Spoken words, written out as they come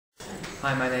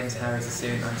Hi, my name is Harry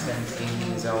Sassoon. I'm 17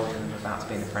 years old and I'm about to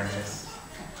be an apprentice.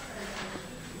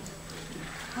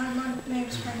 Hi, my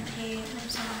name's Frankie. I'm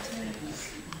 17.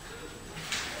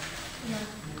 I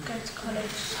go to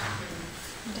college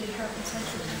and do health and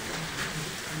social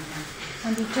care.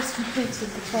 And you've just completed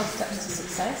the 12 Steps to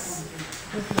Success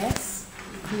with YES,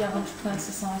 the Young Entrepreneur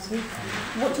Society.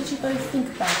 What did you both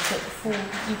think about it before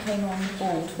you came on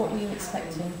board? What were you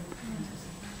expecting?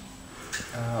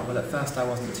 Well, at first I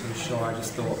wasn't too sure. I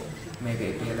just thought maybe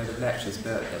it'd be a load of lectures,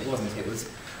 but it wasn't. It was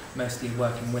mostly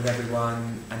working with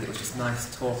everyone, and it was just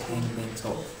nice talking, being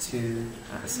talked to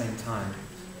at the same time.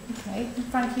 Okay, and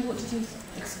Frankie, what did you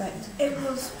expect? It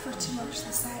was pretty much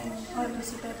the same. I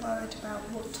was a bit worried about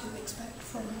what to expect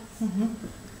from it.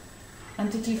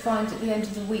 And did you find at the end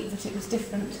of the week that it was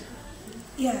different?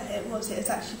 Yeah, it was. It was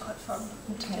actually quite fun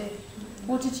to do.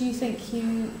 What did you think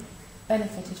you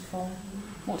benefited from?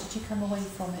 What did you come away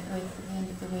from it with at the end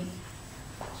of the week?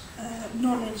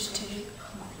 Knowledge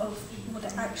of what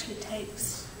it actually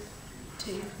takes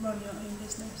to run your own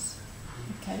business.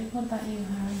 Okay, what about you,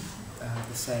 Harry?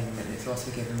 The same, and it's also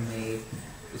given me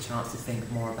the chance to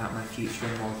think more about my future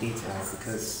in more detail,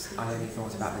 because I only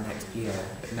thought about the next year,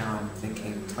 but now I'm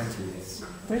thinking 20 years.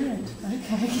 Brilliant,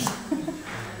 okay.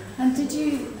 And did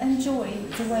you enjoy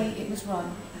the way it was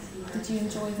run? Did you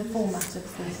enjoy the format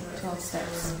of the 12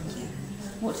 steps? Yeah.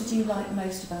 What did you like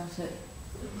most about it?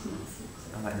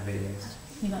 I like the videos.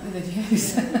 You like the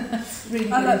videos?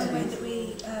 Really I good like the way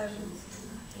interviews.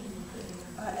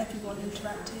 that everyone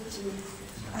interacted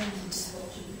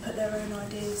and put their own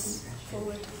ideas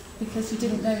forward. Because you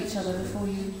didn't know each other before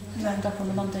you turned up on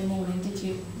the Monday morning, did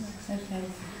you? Okay.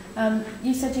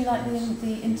 You said you liked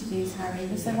the interviews, Harry.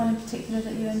 Was there one in particular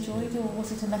that you enjoyed, or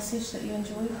was it a message that you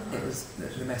enjoyed? It was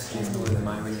the messages, all of them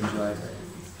I really enjoyed.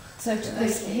 So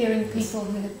just hearing people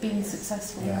who had been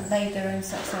successful Yeah. and made their own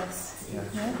success. Yeah.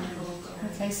 Yeah?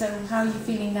 Okay, so how are you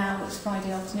feeling now? It's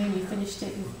Friday afternoon, you finished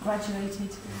it, you've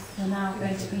graduated, you're now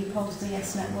going to be part of the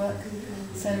YES network.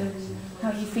 So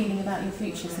how are you feeling about your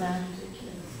futures now?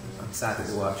 I'm sad that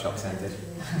the workshop's ended.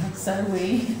 So are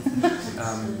we.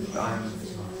 But I'm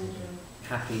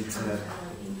happy to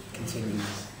continue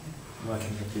working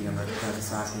with the Young Entrepreneur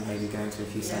Society and maybe going to a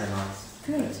few seminars.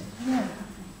 Good, yeah.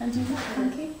 And you,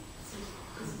 Frankie?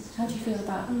 How do you feel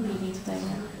about leading today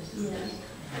now?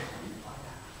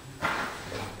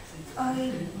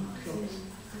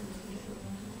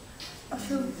 I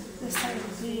feel the same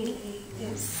really.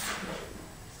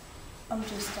 I'm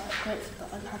just grateful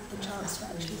that I've had the chance to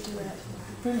actually do it.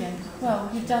 Brilliant. Well,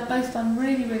 you've both done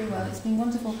really, really well. It's been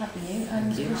wonderful having you, and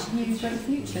wishing you great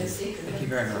futures. Thank you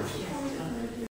very much.